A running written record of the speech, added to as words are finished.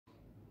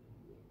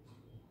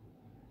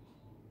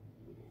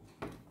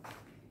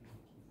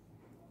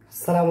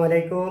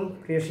আসসালামুয়ালাইকুম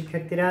প্রিয়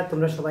শিক্ষার্থীরা,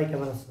 তোমরা সবাই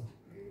কেমন আছো?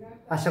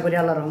 আশা করি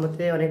আল্লাহর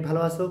রহমতে অনেক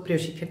ভালো আছো। প্রিয়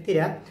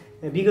শিক্ষার্থীরা,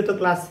 বিগত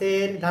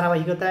ক্লাসের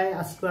ধারাবাহিকতায়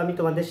আজকে আমি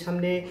তোমাদের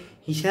সামনে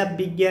হিসাব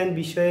বিজ্ঞান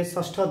বিষয়ের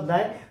ষষ্ঠ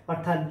অধ্যায়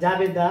অর্থাৎ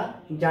জাবেদা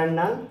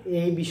জার্নাল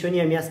এই বিষয়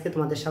নিয়ে আমি আজকে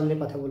তোমাদের সামনে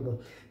কথা বলবো।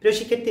 প্রিয়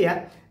শিক্ষার্থীরা,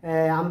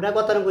 আমরা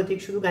গতানুগতিক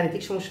শুধু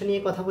গাণিতিক সমস্যা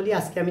নিয়ে কথা বলি।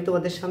 আজকে আমি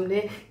তোমাদের সামনে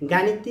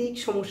গাণিতিক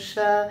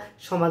সমস্যা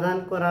সমাধান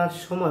করার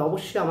সময়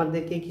অবশ্যই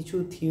আমাদেরকে কিছু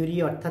থিওরি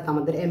অর্থাৎ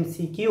আমাদের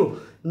এমসিকিউ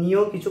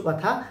নিয়েও কিছু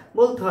কথা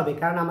বলতে হবে,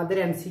 কারণ আমাদের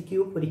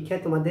এমসিকিউ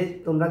পরীক্ষায়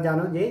তোমরা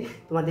জানো যে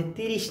তোমাদের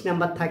 30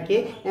 নাম্বার থাকে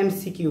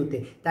এমসিকিউতে।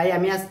 তাই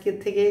আমি আজকের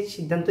থেকে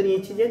সিদ্ধান্ত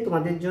নিয়েছি যে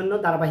তোমাদের জন্য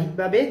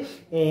ধারাবাহিকভাবে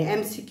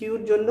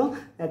এমসিকিউর জন্য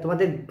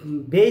তোমাদের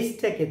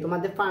বেসটাকে,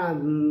 তোমাদের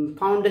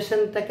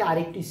ফাউন্ডেশনটাকে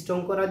আরেকটু স্ট্রং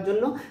করার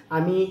জন্য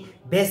আমি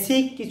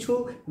বেসিক কিছু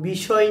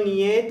বিষয়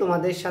নিয়ে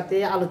তোমাদের সাথে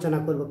আলোচনা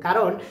করব।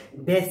 কারণ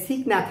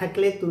বেসিক না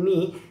থাকলে তুমি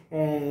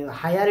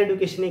হায়ার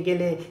এডুকেশনে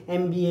গেলে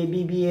এমবিএ,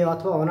 বিবিএ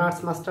অথবা অনার্স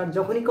মাস্টার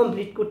যখনই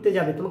কমপ্লিট করতে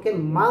যাবে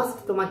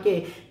তোমাকে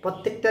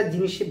প্রত্যেকটা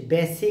জিনিসের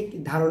বেসিক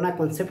ধারণা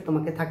কনসেপ্ট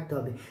তোমাকে থাকতে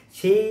হবে।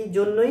 সেই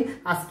জন্যই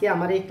আজকে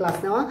আমার এই ক্লাস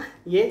নেওয়া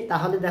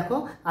তাহলে দেখো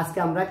আজকে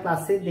আমরা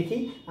ক্লাসে দেখি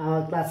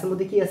ক্লাসের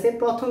মধ্যে কি আছে।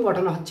 প্রথম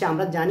ঘটনা হচ্ছে,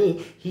 আমরা জানি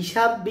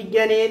হিসাব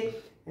বিজ্ঞানের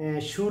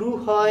শুরু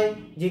হয়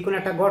যে কোনো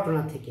একটা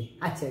ঘটনা থেকে।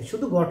 আচ্ছা,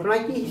 শুধু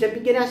ঘটনায় কি হিসাব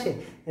বিজ্ঞানে আসে?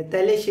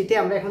 তাহলে সেটাই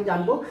আমরা এখন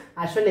জানবো।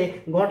 আসলে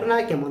ঘটনা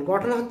কেমন?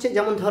 ঘটনা হচ্ছে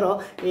যেমন ধরো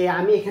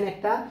আমি এখানে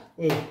একটা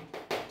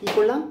কি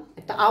করলাম,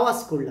 একটা আওয়াজ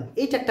করলাম,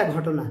 এইটা একটা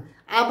ঘটনা।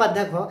 আবার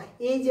দেখো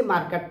এই যে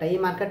এই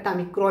মার্কারটা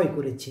আমি ক্রয়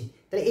করেছি,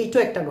 তাহলে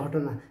এইটাও একটা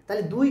ঘটনা।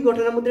 তাহলে দুই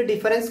ঘটনার মধ্যে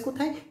ডিফারেন্স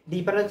কোথায়?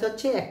 ডিফারেন্স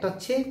হচ্ছে একটা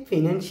হচ্ছে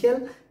ফিনান্সিয়াল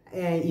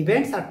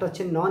ইভেন্টস, আরটা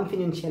হচ্ছে নন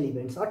ফিনান্সিয়াল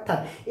ইভেন্টস। অর্থাৎ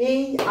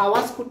এই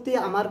আওয়াজ করতে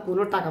আমার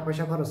কোনো টাকা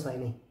পয়সা খরচ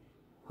হয়নি,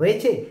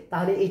 হয়েছে।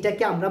 তাহলে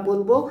এটাকে আমরা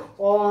বলবো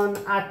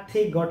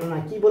অনার্থিক ঘটনা।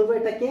 কি বলবো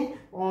এটাকে?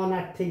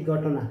 অনার্থিক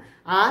ঘটনা।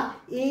 আর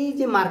এই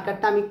যে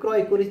মার্কারটা আমি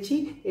ক্রয় করেছি,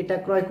 এটা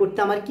ক্রয় করতে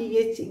আমার কি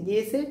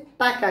গিয়েছে?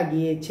 টাকা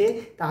গিয়েছে।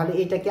 তাহলে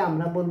এটাকে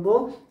আমরা বলবো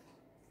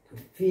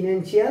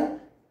ফিনান্সিয়াল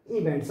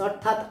ইভেন্টস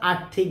অর্থাৎ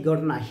আর্থিক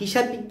ঘটনা।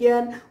 হিসাব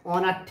বিজ্ঞান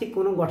অনার্থিক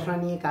কোনো ঘটনা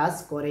নিয়ে কাজ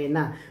করে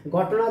না।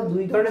 ঘটনা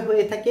দুই ধরনের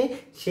হয়ে থাকে,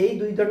 সেই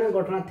দুই ধরনের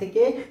ঘটনা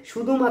থেকে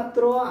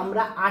শুধুমাত্র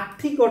আমরা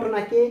আর্থিক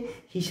ঘটনাকে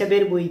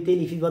হিসাবের বইতে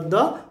লিপিবদ্ধ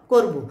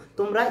করব।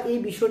 তোমরা এই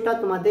বিষয়টা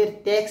তোমাদের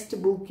টেক্সট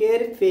বুকের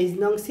পেজ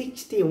নং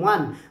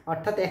 61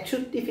 অর্থাৎ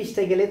 61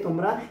 পৃষ্ঠায় গেলে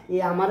তোমরা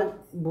এই আমার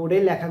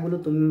বোর্ডের লেখাগুলো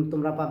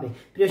তোমরা পাবে।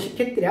 প্রিয়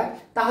শিক্ষার্থীরা,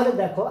 তাহলে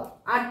দেখো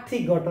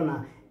আর্থিক ঘটনা,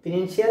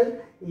 ফিনান্সিয়াল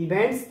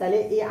ইভেন্টস, তাহলে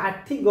এই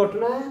আর্থিক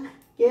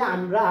ঘটনাকে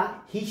আমরা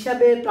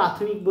হিসাবের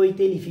প্রাথমিক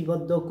বইতে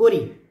লিপিবদ্ধ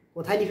করি।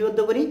 কোথায় লিপিবদ্ধ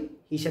করি?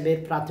 হিসাবের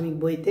প্রাথমিক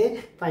বইতে,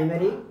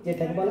 প্রাইমারি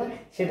যেটাকে বলা,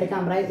 সেটাকে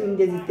আমরা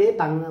ইংরেজিতে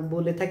বাংলা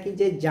বলে থাকি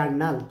যে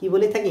জার্নাল। কি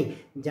বলে থাকি?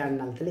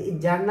 জার্নাল। তাহলে এই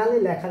জার্নালে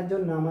লেখার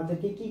জন্য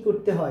আমাদেরকে কি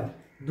করতে হয়?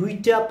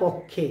 দুইটা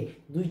পক্ষে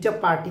দুইটা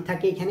পার্টি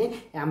থাকে এখানে।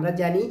 আমরা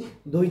জানি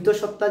দ্বৈত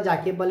সত্তা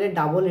যাকে বলে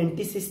ডাবল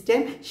এন্ট্রি সিস্টেম,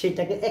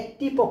 সেটাকে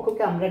একটি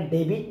পক্ষকে আমরা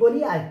ডেবিট বলি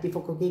আর একটি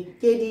পক্ষকে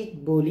ক্রেডিট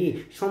বলি।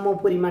 সম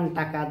পরিমাণ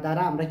টাকা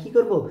দ্বারা আমরা কি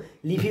করব?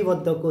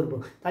 লিপিবদ্ধ করব।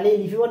 তাহলে এই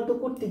লিপিবদ্ধ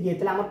করতে গিয়ে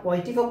তাহলে আমার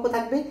কয়টি পক্ষ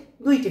থাকবে?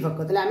 দুইটি পক্ষ।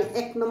 তাহলে আমি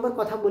এক নম্বর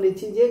কথা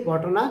বলেছি যে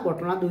ঘটনা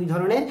দুই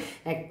ধরনের,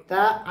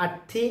 একটা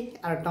আর্থিক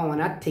আর একটা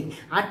অনার্থিক।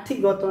 আর্থিক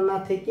ঘটনা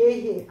থেকে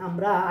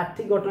আমরা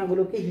আর্থিক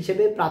ঘটনাগুলোকে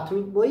হিসেবে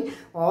প্রাথমিক বই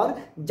আর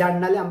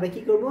জার্নালে আমরা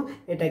কি করব?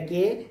 এটাকে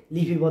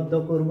লিপিবদ্ধ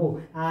করব।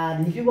 আর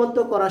লিপিবদ্ধ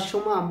করার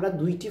সময় আমরা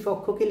দুইটি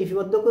পক্ষকে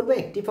লিপিবদ্ধ করব,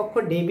 একটি পক্ষ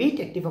ডেবিট,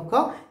 একটি পক্ষ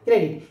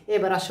ক্রেডিট।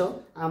 এবার আসো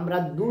আমরা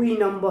 2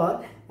 নম্বর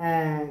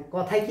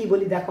কথায় কি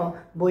বলি দেখো,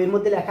 বইয়ের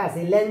মধ্যে লেখা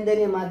আছে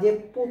লেনদেনের মাঝে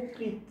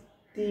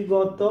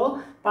প্রকৃতিগত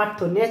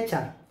পার্থক্য,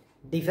 নেচার,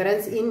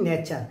 ডিফারেন্স ইন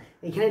নেচার।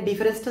 এখানে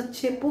ডিফারেন্সটা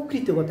হচ্ছে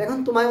প্রকৃতিগত। এখন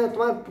তোমার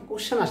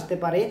কোশ্চেন আসতে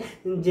পারে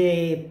যে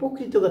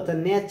প্রকৃতিগত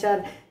নেচার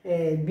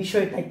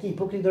বিষয়টা কি,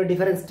 প্রকৃত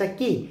ডিফারেন্সটা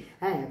কি?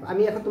 হ্যাঁ,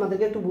 আমি এখন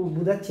তোমাদেরকে একটু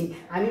বুঝাচ্ছি।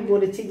 আমি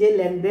বলেছি যে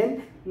লেনদেন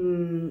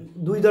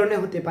দুই ধরনের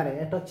হতে পারে।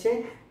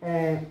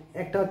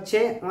 একটা হচ্ছে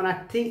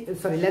অনার্থিক,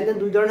 লেনদেন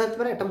দুই ধরনের হতে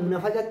পারে, একটা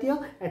মুনাফা জাতীয়,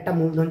 একটা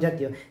মূলধন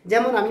জাতীয়।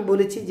 যেমন আমি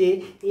বলেছি যে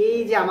এই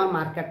যে আমার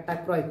মার্কেটটা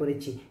ক্রয়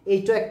করেছি,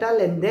 এইটা একটা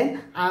লেনদেন।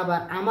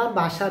 আবার আমার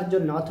বাসার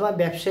জন্য অথবা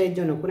ব্যবসায়ের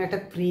জন্য কোনো একটা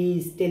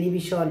ফ্রিজ,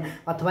 টেলিভিশন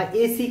অথবা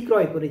এসি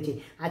ক্রয় করেছি।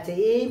 আচ্ছা,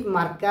 এই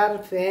মার্কার,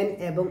 ফ্যান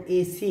এবং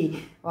এসি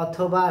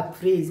অথবা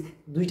ফ্রিজ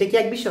দুইটা কি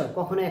এক বিষয়?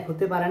 কখনো এক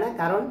হতে পারে না,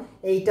 কারণ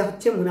এইটা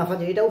হচ্ছে মুনাফা,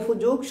 এটা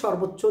উপযোগ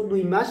সর্বোচ্চ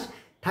 2 মাস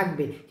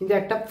থাকবে। কিন্তু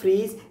একটা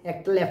ফ্রিজ,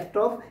 একটা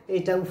ল্যাপটপ,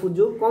 এটা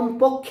উপযোগ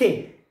কমপক্ষে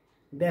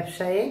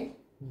ব্যবসায়ে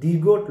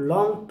দীর্ঘ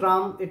লং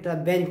টার্ম এটা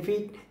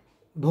বেনিফিট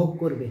ভোগ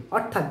করবে।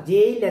 অর্থাৎ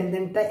যেই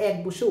লেনদেনটা 1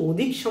 বছর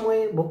অধিক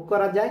সময়ে ভোগ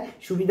করা যায়,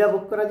 সুবিধা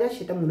ভোগ করা যায়,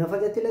 সেটা মুনাফা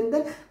জাতীয়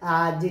লেনদেন।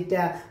 আর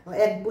যেটা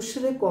 1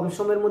 বছরের কম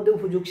সময়ের মধ্যে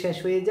উপযোগ শেষ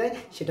হয়ে যায়,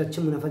 সেটা হচ্ছে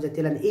মুনাফা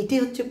জাতীয় লেনদেন। এটি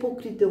হচ্ছে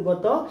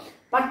প্রকৃতিগত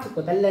পার্থক্য।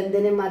 তাহলে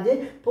লেনদেনের মাঝে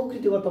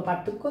প্রকৃতিগত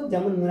পার্থক্য,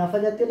 যেমন মুনাফা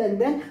জাতীয়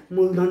লেনদেন,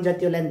 মূলধন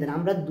জাতীয় লেনদেন।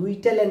 আমরা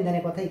দুইটা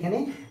লেনদেনের কথা এখানে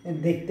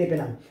দেখতে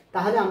পেলাম।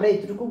 তাহলে আমরা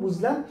এতটুকু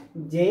বুঝলাম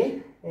যে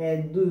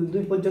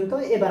 2 পর্যন্ত।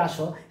 এবার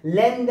আসো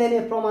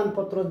লেনদেনের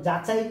প্রমাণপত্র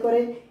যাচাই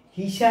করে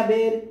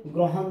হিসাবের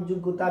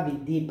গ্রহণযোগ্যতা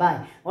বৃদ্ধি পায়।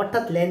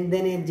 অর্থাৎ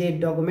লেনদেনের যে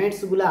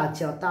ডকুমেন্টসগুলো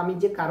আছে, অর্থাৎ আমি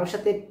যে কারোর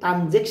সাথে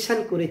ট্রানজ্যাকশান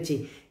করেছি,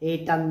 এই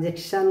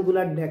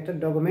ট্রানজ্যাকশানগুলোর একটা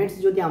ডকুমেন্টস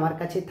যদি আমার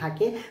কাছে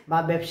থাকে, বা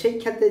ব্যবসায়িক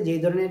ক্ষেত্রে যে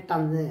ধরনের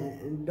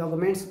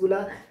ডকুমেন্টসগুলো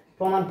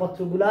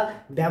প্রমাণপত্রগুলো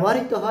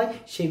ব্যবহৃত হয়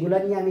সেগুলো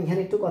নিয়ে আমি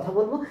এখানে একটু কথা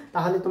বলবো।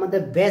 তাহলে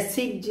তোমাদের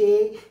বেসিক যে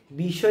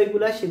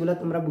বিষয়গুলো সেগুলো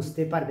তোমরা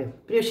বুঝতে পারবে।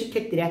 প্রিয়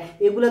শিক্ষার্থীরা,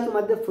 এগুলো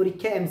তোমাদের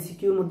পরীক্ষা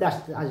এমসিকিউর মধ্যে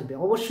আসবে,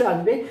 অবশ্যই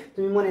আসবে।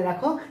 তুমি মনে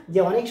রাখো যে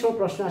অনেক সময়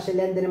প্রশ্ন আসে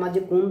লেনদেনের মাঝে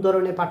কোন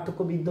ধরনের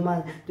পার্থক্য বিদ্যমান,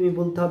 তুমি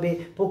বলতে হবে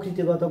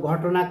প্রকৃতিগত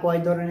ঘটনা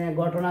কয় ধরনের,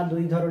 ঘটনা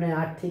দুই ধরনের,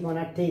 আর্থিক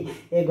অনার্থিক।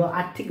 এই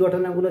আর্থিক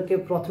ঘটনাগুলোকে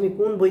প্রথমে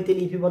কোন বইতে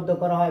লিপিবদ্ধ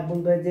করা হয়,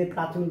 বলতে হয় যে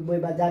প্রাথমিক বই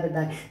বা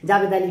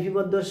জাবেদায়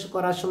লিপিবদ্ধ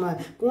করার সময়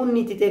কোন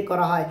নীতিতে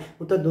করা হয়,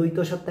 উত্তর দ্বৈত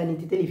সত্তা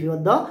নীতিতে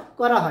লিপিবদ্ধ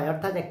করা হয়।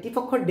 অর্থাৎ একটি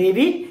পক্ষ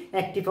ডেবিট,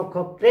 একটি পক্ষ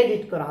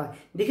ক্রেডিট করা হয়।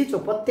 দেখেছো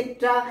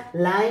প্রত্যেকটা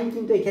লাইন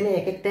কিন্তু এখানে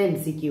এক একটা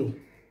এমসিকিউ।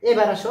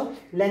 এবার আসো,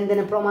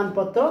 লেনদেনের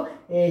প্রমাণপত্র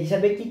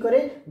হিসাবে কি করে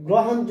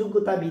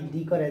গ্রহণযোগ্যতা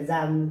বৃদ্ধি করে। যা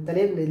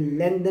তাহলে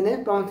লেনদেনের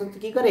প্রমাণপত্র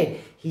কি করে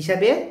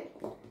হিসাবে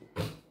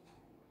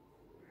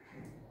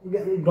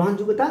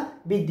গ্রহণযোগ্যতা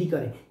বৃদ্ধি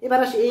করে। এবার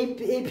আসে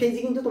এই ফেজে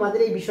কিন্তু তোমাদের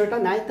এই বিষয়টা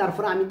নাই।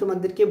 তারপর আমি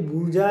তোমাদেরকে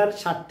বুঝার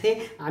স্বার্থে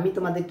আমি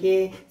তোমাদেরকে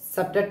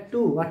চ্যাপ্টার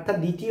 2 অর্থাৎ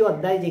দ্বিতীয়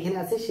অধ্যায় যেখানে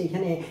আছে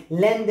সেইখানে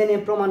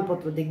লেনদেনের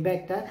প্রমাণপত্র দেখবে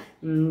একটা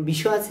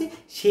বিষয় আছে,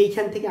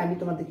 সেইখান থেকে আমি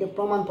তোমাদেরকে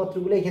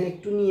প্রমাণপত্রগুলো এখানে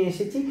একটু নিয়ে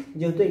এসেছি,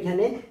 যেহেতু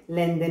এখানে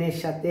লেনদেনের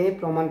সাথে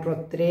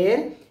প্রমাণপত্রের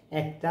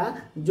একটা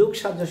যোগ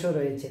সাদৃশ্য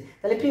রয়েছে।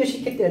 তাহলে প্রিয়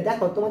শিক্ষার্থীরা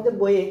দেখো, তোমাদের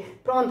বইয়ে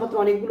প্রমাণপত্র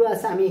অনেকগুলো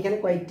আছে, আমি এখানে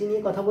কয়েকটি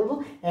নিয়ে কথা বলবো।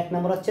 1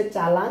 নম্বর হচ্ছে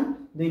চালান,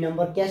 2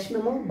 নম্বর cash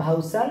memo,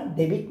 voucher,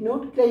 debit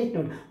note, credit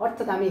note.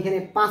 অর্থাৎ আমি এখানে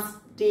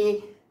 5টি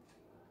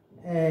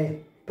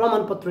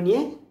প্রমাণপত্র নিয়ে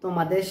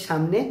তোমাদের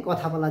সামনে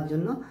কথা বলার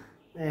জন্য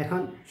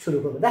এখন শুরু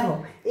করবো। দেখো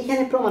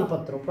এখানে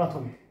প্রমাণপত্র,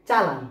 প্রথম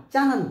চালান।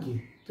 চালান কি?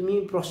 তুমি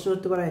প্রশ্ন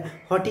করতে পারো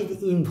হোয়াট ইজ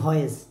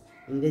ইনভয়েস,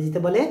 ইংরেজিতে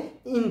বলে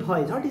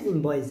ইনভয়েস। What is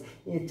invoice?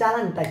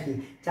 চালানটা কি?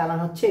 চালান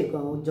হচ্ছে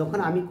যখন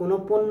আমি কোনো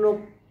পণ্য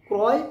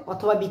ক্রয়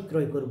অথবা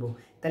বিক্রয় করব,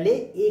 তাহলে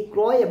এই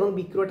ক্রয় এবং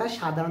বিক্রয়টা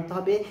সাধারণত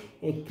হবে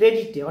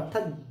ক্রেডিটে,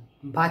 অর্থাৎ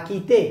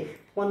বাকিতে।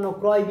 পণ্য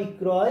ক্রয়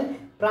বিক্রয়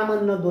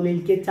প্রামাণ্য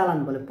দলিলকে চালান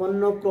বলে।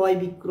 পণ্য ক্রয়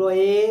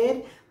বিক্রয়ের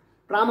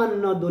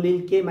প্রামাণ্য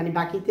দলিলকে, মানে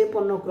বাকিতে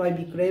পণ্য ক্রয়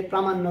বিক্রয়ের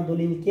প্রামাণ্য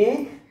দলিলকে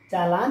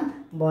চালান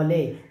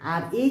বলে।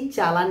 আর এই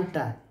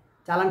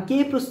চালান কে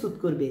প্রস্তুত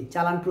করবে?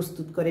 চালান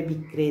প্রস্তুত করে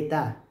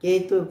বিক্রেতা। কে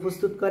তো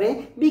প্রস্তুত করে?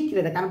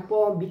 বিক্রেতা, কারণ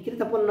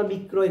বিক্রেতা পণ্য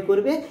বিক্রয়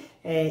করবে,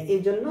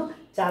 এই জন্য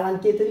চালান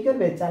কে তৈরি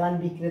করবে? চালান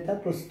বিক্রেতা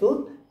প্রস্তুত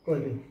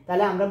করবে।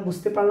 তাহলে আমরা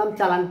বুঝতে পারলাম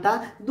চালানটা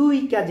 2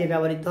 কাজে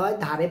ব্যবহৃত হয়,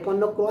 ধারে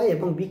পণ্য ক্রয়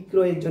এবং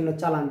বিক্রয়ের জন্য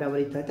চালান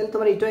ব্যবহৃত হয়। তাহলে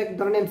তোমার এটা এক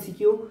ধরনের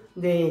এমসিকিউ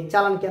যে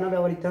চালান কেন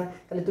ব্যবহৃত হয়।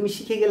 তাহলে তুমি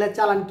শিখে গেলে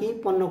চালান কি,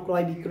 পণ্য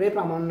ক্রয় বিক্রয়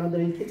প্রামাণ্য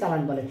দলিলকে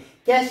চালান বলে।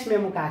 ক্যাশ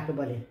মেমো কাকে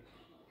বলে?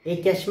 এই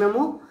ক্যাশ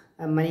মেমো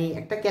মানে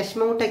একটা ক্যাশ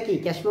মেমোটা কি?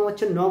 ক্যাশ মেমো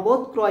হচ্ছে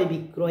নগদ ক্রয়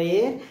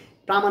বিক্রয়ের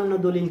প্রামাণ্য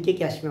দলিলকে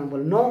ক্যাশ মেমো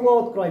বলে।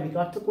 নগদ ক্রয়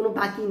বিক্রয় অর্থাৎ কোনো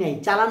বাকি নেই,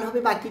 চালান হবে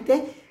বাকিতে,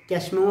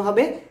 ক্যাশ মেমো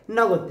হবে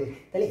নগদে।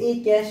 তাহলে এই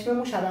ক্যাশ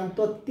মেমো সাধারণত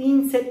 3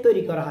 সেট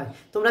তৈরি করা হয়।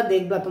 তোমরা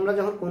দেখবা, তোমরা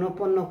যখন কোনো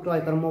পণ্য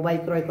ক্রয় করো, মোবাইল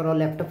ক্রয় করো,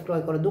 ল্যাপটপ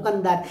ক্রয় করো,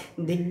 দোকানদার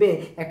দেখবে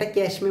একটা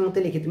ক্যাশ মেমোতে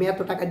লিখে তুমি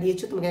এত টাকা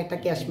দিয়েছো, তোমাকে একটা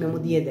ক্যাশ মেমো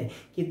দিয়ে দেয়।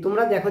 কি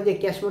তোমরা দেখো যে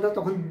ক্যাশ মেমোটা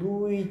তখন 2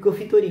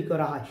 কপি তৈরি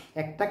করা হয়,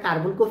 একটা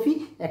কার্বন কপি,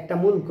 একটা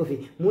মূল কপি।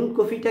 মূল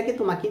কপিটাকে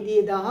তোমাকে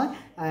দিয়ে দেওয়া হয়,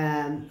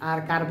 আর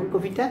কার্বন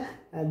কপিটা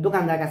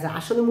দোকানদার কাছে।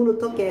 আসলে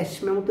মূলত ক্যাশ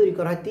মেমো তৈরি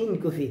করা হয় 3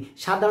 কপি,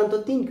 সাধারণত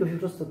 3 কপি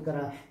প্রস্তুত করা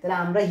হয়। তাহলে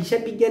আমরা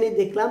হিসাব বিজ্ঞানে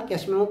দেখলাম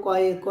ক্যাশ মেমো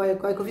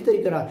কয় কপি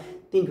তৈরি করা হয়?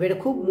 3 কপি। এটা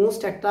খুব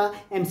মোস্ট একটা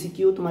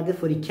এমসিকিউ তোমাদের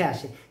পরীক্ষা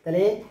আসে।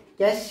 তাহলে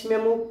ক্যাশ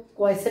মেমো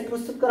কয় সেট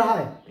প্রস্তুত করা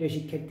হয় প্রিয়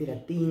শিক্ষার্থীরা?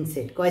 3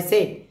 সেট। কয়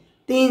সেট?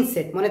 3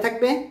 সেট, মনে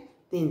থাকবে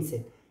 3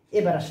 সেট।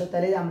 এবার আসো,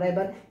 তাহলে আমরা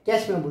এবার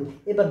ক্যাশ মেমো বলি।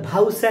 এবার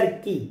ভাউচার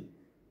কি?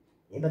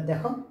 এবার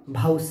দেখো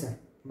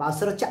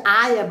ভাউচার হচ্ছে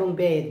আয় এবং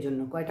ব্যয়ের জন্য।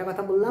 কয়টা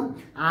কথা বললাম?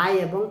 আয়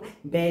এবং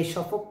ব্যয়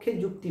সপক্ষে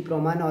যুক্তি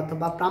প্রমাণ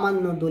অথবা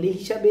প্রামাণ্য দলিল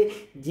হিসাবে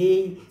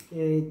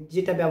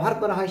যেটা ব্যবহার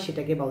করা হয়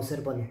সেটাকে ভাউচার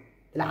বলে।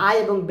 তাহলে আয়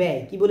এবং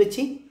ব্যয় কি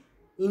বলেছি?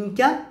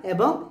 ইনকাম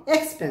এবং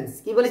এক্সপেন্স।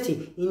 কি বলেছি?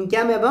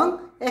 ইনকাম এবং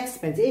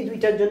এক্সপেন্স। এই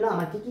দুইটার জন্য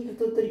আমাকে কি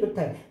তৈরি করতে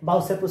হবে?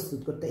 ভাউচার প্রস্তুত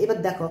করতে হবে। এবার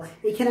দেখো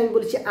এখানে আমি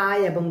বলেছি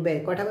আয় এবং ব্যয়।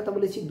 কয়টা কথা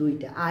বলেছি?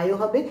 2টা। আয়ও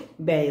হবে,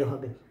 ব্যয়ও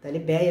হবে। তাহলে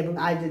ব্যয় এবং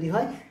আয় যদি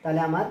হয়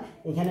তাহলে আমার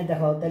এখানে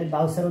দেখো, তাহলে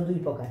ভাউচারও 2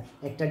 প্রকার,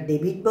 একটা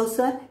ডেবিট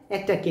ভাউচার,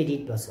 একটা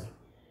ক্রেডিট ভাউচার।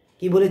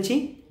 কি বলেছি?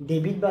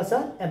 ডেবিট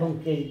ভাউচার এবং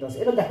ক্রেডিট ভাউচার।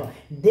 এবার দেখো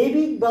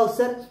ডেবিট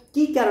ভাউচার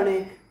কি কারণে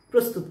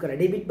প্রস্তুত করে?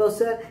 ডেবিট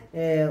ভাউচার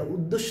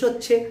উদ্দেশ্য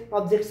হচ্ছে,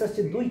 অবজেক্টস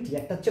হচ্ছে 2টি।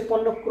 একটা হচ্ছে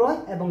পণ্য ক্রয়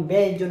এবং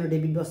ব্যয়ের জন্য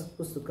ডেবিট ভাউচার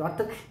প্রস্তুত করে।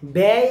 অর্থাৎ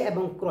ব্যয়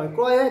এবং ক্রয়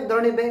এক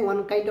ধরনের ব্যয়, ওয়ান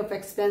কাইন্ড অফ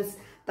এক্সপেন্স।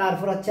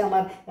 তারপর হচ্ছে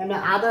আমার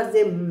আদার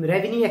যে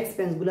রেভিনিউ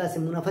এক্সপেন্সগুলো আছে,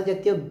 মুনাফা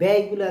জাতীয়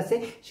ব্যয়গুলো আছে,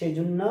 সেই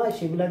জন্য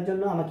সেগুলোর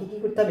জন্য আমাকে কি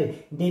করতে হবে?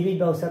 ডেবিট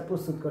ভাউচার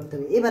প্রস্তুত করতে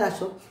হবে। এবার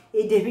আসো,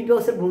 এই ডেবিট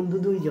ভাউচার বন্ধু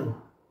 2 জন।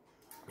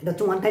 এটা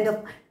হচ্ছে ওয়ান কাইন্ড অফ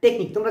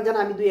টেকনিক। তোমরা জানো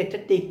আমি 2-1টা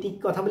টেকনিক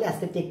কথা বলি,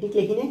 আজকে টেকনিক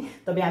লিখি নেই,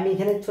 তবে আমি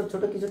এখানে ছোট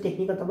ছোট কিছু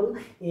টেকনিক কথা বলবো।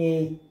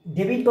 এই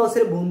ডেবিট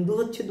ভাউচারের বন্ধু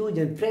হচ্ছে 2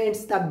 জন, ফ্রেন্ডস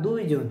তার 2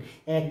 জন।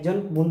 একজন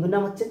বন্ধুর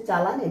নাম হচ্ছে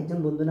চালান, একজন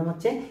বন্ধুর নাম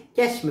হচ্ছে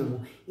ক্যাশ মেমো।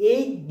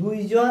 এই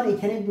দুইজন,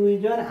 এখানে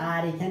দুইজন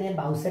আর এখানে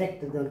ভাউচার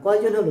একটা জন,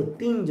 কয়জন হলো?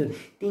 তিনজন।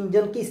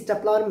 তিনজনকে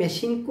স্টাফলার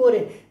মেশিন করে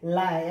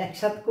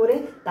একসাথ করে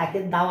তাকে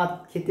দাওয়াত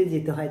খেতে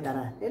যেতে হয়।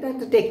 তারা, এটা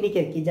একটা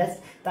টেকনিকের কি, জাস্ট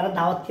তারা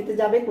দাওয়াত খেতে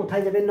যাবে,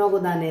 কোথায় যাবে?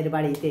 নগদানের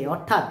বাড়িতে।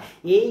 অর্থাৎ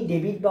এই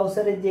ডেবিট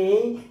ভাউচারের যে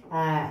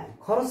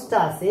খরচটা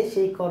আছে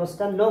সেই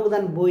খরচটা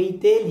নগদান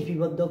বইতে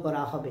লিপিবদ্ধ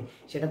করা হবে।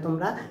 সেটা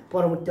তোমরা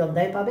পরবর্তী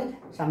অধ্যায়ে পাবে,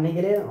 সামনে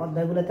গেলে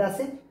অধ্যায়গুলোতে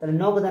আছে। তাহলে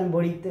নগদান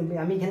বইতে,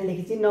 আমি এখানে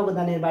লিখেছি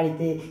নগদানের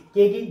বাড়িতে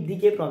ক্রেডিট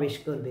দিকে প্রবেশ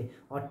করবে।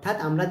 অর্থাৎ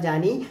আমরা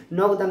জানি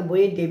নগদান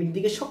বইয়ে ডেবিট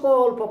দিকে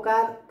সকল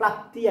প্রকার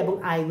প্রাপ্তি এবং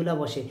আয়গুলো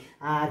বসে,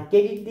 আর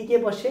ক্রেডিট দিকে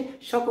বসে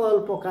সকল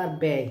প্রকার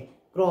ব্যয়,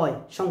 ক্রয়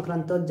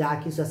সংক্রান্ত যা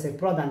কিছু আছে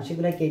প্রদান,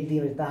 সেগুলো ক্রেডিট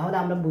দিকে বসে। তাহলে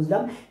আমরা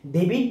বুঝলাম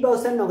ডেবিট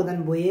ভাউচার নগদান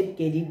বইয়ের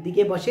ক্রেডিট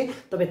দিকে বসে,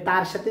 তবে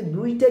তার সাথে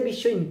দুইটা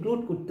বিষয় ইনক্লুড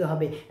করতে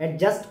হবে,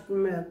 অ্যাডজাস্ট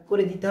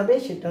করে দিতে হবে।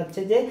 সেটা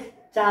হচ্ছে যে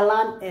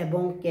চালান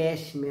এবং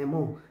ক্যাশ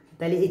মেমো।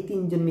 তাহলে এই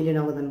তিনজন মিলে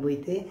নগদান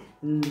বইতে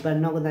বা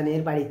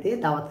নগদানের বাড়িতে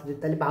দাওয়াত দিতে।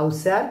 তাহলে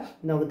ভাউচার,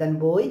 নগদান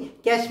বই,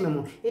 ক্যাশ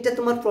মেমো। এটা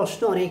তোমার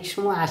প্রশ্ন অনেক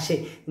সময় আসে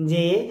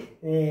যে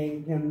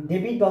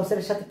ডেবিট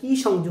ভাউচারের সাথে কি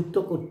সংযুক্ত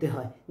করতে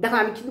হয়। দেখো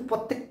আমি কিন্তু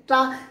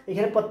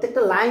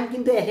প্রত্যেকটা লাইন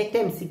কিন্তু এক একটা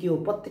এমসিকিউ,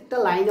 প্রত্যেকটা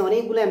লাইনে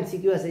অনেকগুলো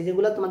এমসিকিউ আছে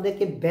যেগুলো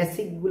তোমাদেরকে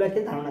বেসিকগুলোকে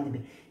ধারণা দেবে।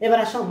 এবার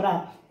আসো আমরা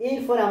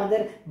এরপরে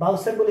আমাদের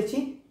ভাউচার বলেছি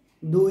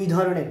দুই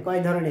ধরনের।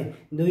 কয় ধরনের?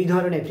 দুই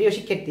ধরনের প্রিয়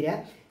শিক্ষার্থীরা।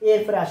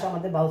 এরপরে আসো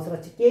আমাদের ভাউচার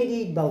হচ্ছে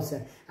ক্রেডিট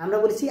ভাউচার। আমরা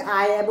বলেছি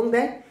আয় এবং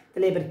ব্যয়।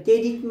 তাহলে এবার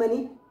ক্রেডিট মানে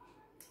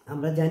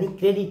আমরা জানি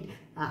ক্রেডিট,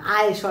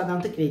 আয়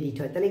সাধারণত ক্রেডিট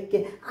হয়, তাহলে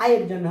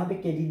আয়ের জন্য হবে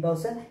ক্রেডিট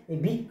ভাউচার।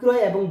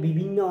 বিক্রয় এবং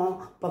বিভিন্ন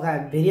প্রকার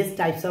ভেরিয়াস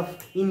টাইপস অফ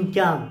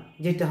ইনকাম,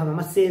 যেটা হবে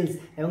আমার সেলস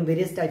এবং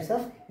ভেরিয়াস টাইপস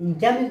অফ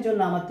ইনকামের জন্য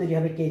আমার তৈরি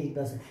হবে ক্রেডিট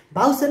ভাউচার।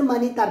 ভাউচার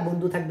মানে তার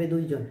বন্ধু থাকবে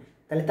দুইজন,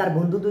 তাহলে তার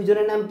বন্ধু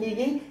দুইজনের নাম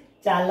কি?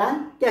 চালান,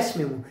 ক্যাশ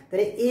মেমো।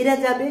 তাহলে এরা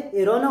যাবে,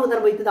 এরাও নগদান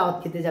বইতে দাওয়াত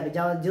খেতে যাবে,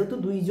 যেহেতু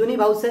দুইজনই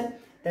ভাউচার,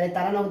 তাহলে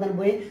তারা নগদান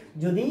বইয়ে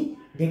যদি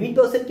ডেবিট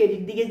ভাউচার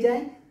ক্রেডিট দিকে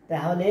যায়,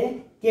 তাহলে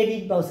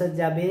ক্রেডিট ভাউচার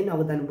যাবে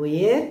নগদান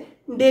বইয়ের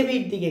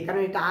ডেবিট দিকে,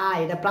 কারণ এটা আয়,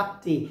 এটা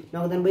প্রাপ্তি,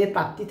 নগদান বইয়ের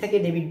প্রাপ্তি থাকে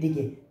ডেবিট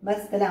দিকে। বাস,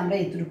 তাহলে আমরা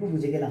এইটুকু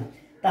বুঝে গেলাম।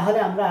 তাহলে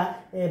আমরা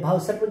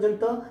ভাউচার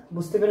পর্যন্ত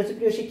বুঝতে পেরেছি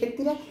প্রিয়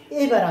শিক্ষার্থীরা।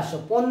 এবার আসো,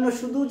 পণ্য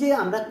শুধু যে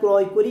আমরা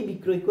ক্রয় করি,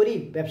 বিক্রয় করি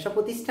ব্যবসা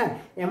প্রতিষ্ঠান,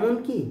 এমন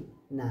কি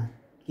না।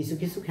 কিছু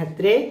কিছু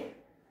ক্ষেত্রে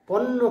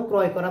পণ্য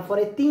ক্রয় করার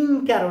পরে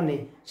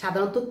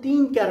সাধারণত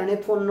তিন কারণে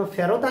পণ্য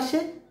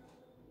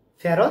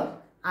ফেরত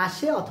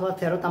আসে অথবা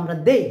ফেরত আমরা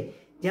দেই।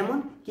 যেমন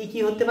কি কি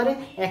হতে পারে?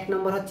 এক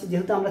নম্বর হচ্ছে,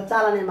 যেহেতু আমরা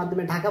চালানের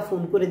মাধ্যমে ঢাকা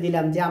ফোন করে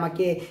দিলাম যে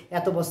আমাকে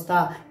এত বস্তা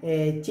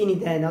চিনি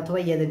দেন অথবা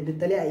ইয়ে দেন,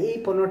 তাহলে এই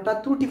পণ্যটা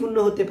ত্রুটিপূর্ণ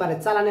হতে পারে,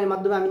 চালানের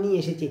মাধ্যমে আমি নিয়ে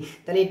এসেছি,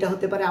 তাহলে এটা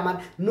হতে পারে আমার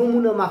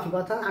নমুনা মাফিক,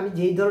 অর্থাৎ আমি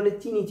যেই ধরনের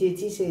চিনি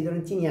চেয়েছি সেই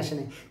ধরনের চিনি আসে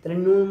নাই, তাহলে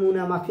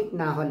নমুনা মাফিক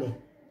না হলে।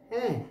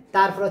 হ্যাঁ,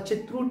 তারপর হচ্ছে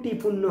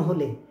ত্রুটিপূর্ণ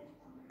হলে,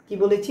 কি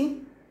বলেছি?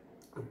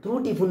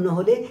 ত্রুটিপূর্ণ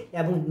হলে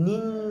এবং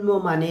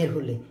নিম্নমানের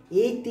হলে,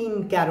 এই তিন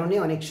কারণে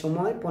অনেক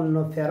সময় পণ্য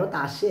ফেরত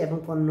আসে এবং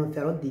পণ্য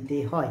ফেরত দিতে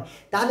হয়।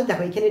 তাহলে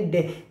দেখো এখানে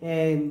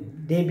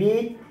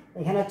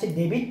এখানে হচ্ছে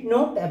ডেবিট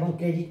নোট এবং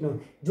ক্রেডিট নোট।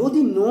 যদি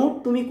নোট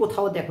তুমি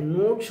কোথাও দেখো,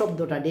 নোট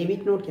শব্দটা,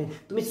 ডেবিট নোট,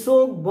 তুমি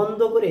চোখ বন্ধ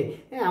করে,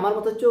 হ্যাঁ আমার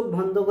মতো চোখ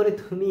বন্ধ করে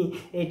তুমি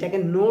এটাকে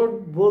নোট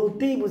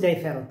বলতেই বুঝায়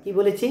ফেরত। কি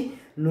বলেছি?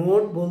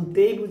 নোট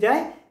বলতেই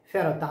বুঝায়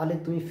ফেরত। তাহলে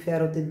তুমি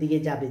ফেরতের দিকে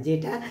যাবে,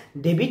 যেটা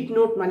ডেবিট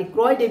নোট মানে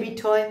ক্রয় ডেবিট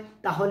হয়,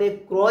 তাহলে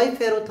ক্রয়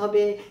ফেরত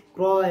হবে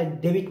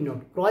ডেবিট নোট,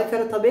 ক্রয়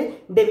ফেরত হবে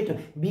ডেবিট নোট।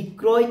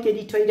 বিক্রয়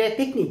ক্রেডিট হয়, এটা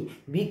টেকনিক,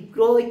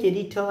 বিক্রয়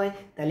ক্রেডিট হয়,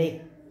 তাহলে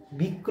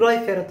বিক্রয়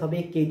ফেরত হবে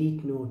ক্রেডিট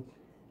নোট।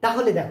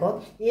 তাহলে দেখো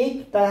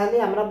তাহলে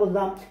আমরা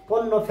বললাম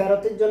পণ্য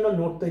ফেরতের জন্য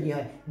নোট তৈরি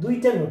হয়,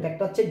 দুইটা নোট,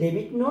 একটা হচ্ছে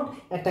ডেবিট নোট,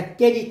 একটা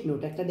ক্রেডিট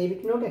নোট, একটা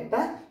ডেবিট নোট, একটা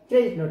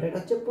ক্রেডিট নোট, এটা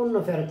হচ্ছে পণ্য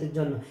ফেরতের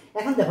জন্য।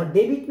 এখন দেখো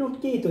ডেবিট নোট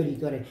কেই তৈরি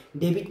করে?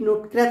 ডেবিট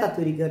নোট ক্রেতা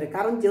তৈরি করে,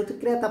 কারণ যেহেতু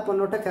ক্রেতা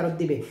পণ্যটা ফেরত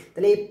দিবে,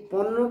 তাহলে এই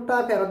পণ্যটা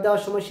ফেরত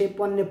দেওয়ার সময় সেই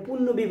পণ্যের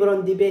পূর্ণ বিবরণ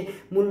দিবে,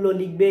 মূল্য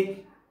লিখবে,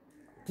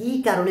 কি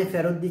কারণে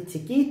ফেরত দিচ্ছে,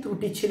 কি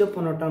ত্রুটি ছিল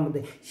পণ্যটার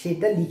মধ্যে,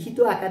 সেটা লিখিত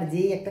আকার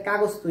যে একটা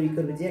কাগজ তৈরি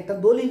করবে, যে একটা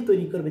দলিল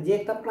তৈরি করবে, যে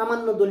একটা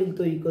প্রামাণ্য দলিল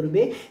তৈরি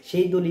করবে,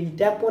 সেই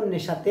দলিলটা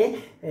পণ্যের সাথে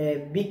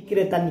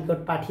বিক্রেতার নিকট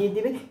পাঠিয়ে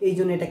দিবে। এই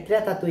জন্য এটা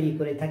ক্রেতা তৈরি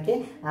করে থাকে,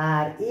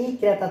 আর এই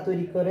ক্রেতা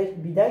তৈরি করে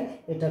বিদায়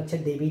এটা হচ্ছে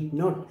ডেবিট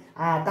নোট।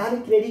 আর তাহলে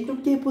ক্রেডিট নোট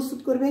কে প্রস্তুত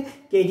করবে?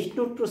 ক্রেডিট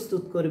নোট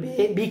প্রস্তুত করবে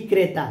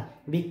বিক্রেতা।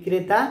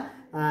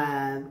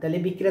 তাহলে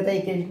বিক্রেতা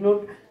এই ক্রেডিট নোট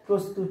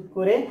প্রস্তুত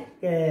করে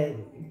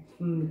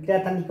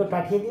ক্রেতার নিকট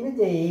পাঠিয়ে দিবে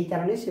যে এই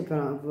কারণে সে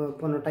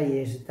পণ্যটা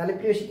এসেছে। তাহলে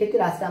প্রিয়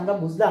শিক্ষার্থীরা, আজকে আমরা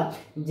বুঝলাম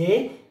যে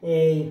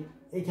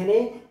এখানে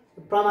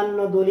প্রামাণ্য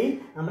দলিল,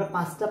 আমরা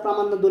 5টা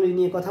প্রামাণ্য দলিল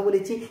নিয়ে কথা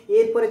বলেছি।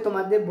 এরপরে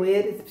তোমাদের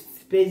বইয়ের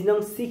পেজ নং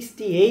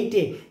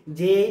 68-এ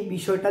যে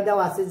বিষয়টা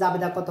দেওয়া আছে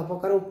জাবেদা কত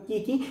প্রকার ও কী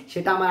কী,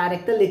 সেটা আমার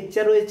আরেকটা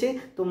লেকচার রয়েছে,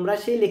 তোমরা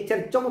সেই লেকচার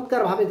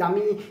চমৎকারভাবে,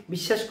 আমি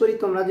বিশ্বাস করি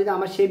তোমরা যদি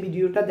আমার সেই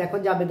ভিডিওটা দেখো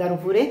জাবেদার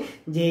উপরে,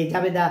 যে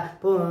জাবেদা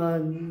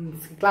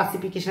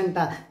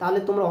ক্লাসিফিকেশনটা, তাহলে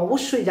তোমরা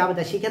অবশ্যই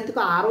জাবেদা, সেখান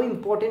থেকে আরও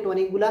ইম্পর্টেন্ট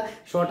অনেকগুলা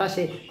শর্ট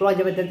আসে। ক্রয়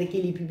জাবেদাতে কী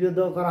লিপিবদ্ধ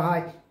করা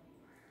হয়,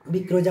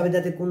 বিক্রয়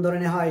জাবেদাতে কোন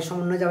ধরনের হয়,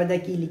 সমন্বয়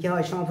জাবেদায় কী লিখে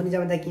হয়, সমাপনী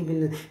জাবেদায় কী।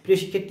 প্রিয়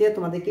শিক্ষার্থীরা,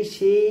 তোমাদেরকে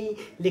সেই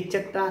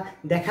লেকচারটা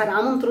দেখার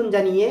আমন্ত্রণ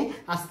জানিয়ে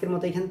আজকের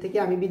মতো এখান থেকে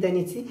আমি বিদায়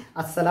নিচ্ছি।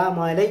 আসসালামু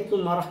আলাইকুম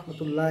ওয়া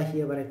রাহমাতুল্লাহি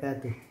ওয়া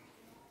বারাকাতুহু।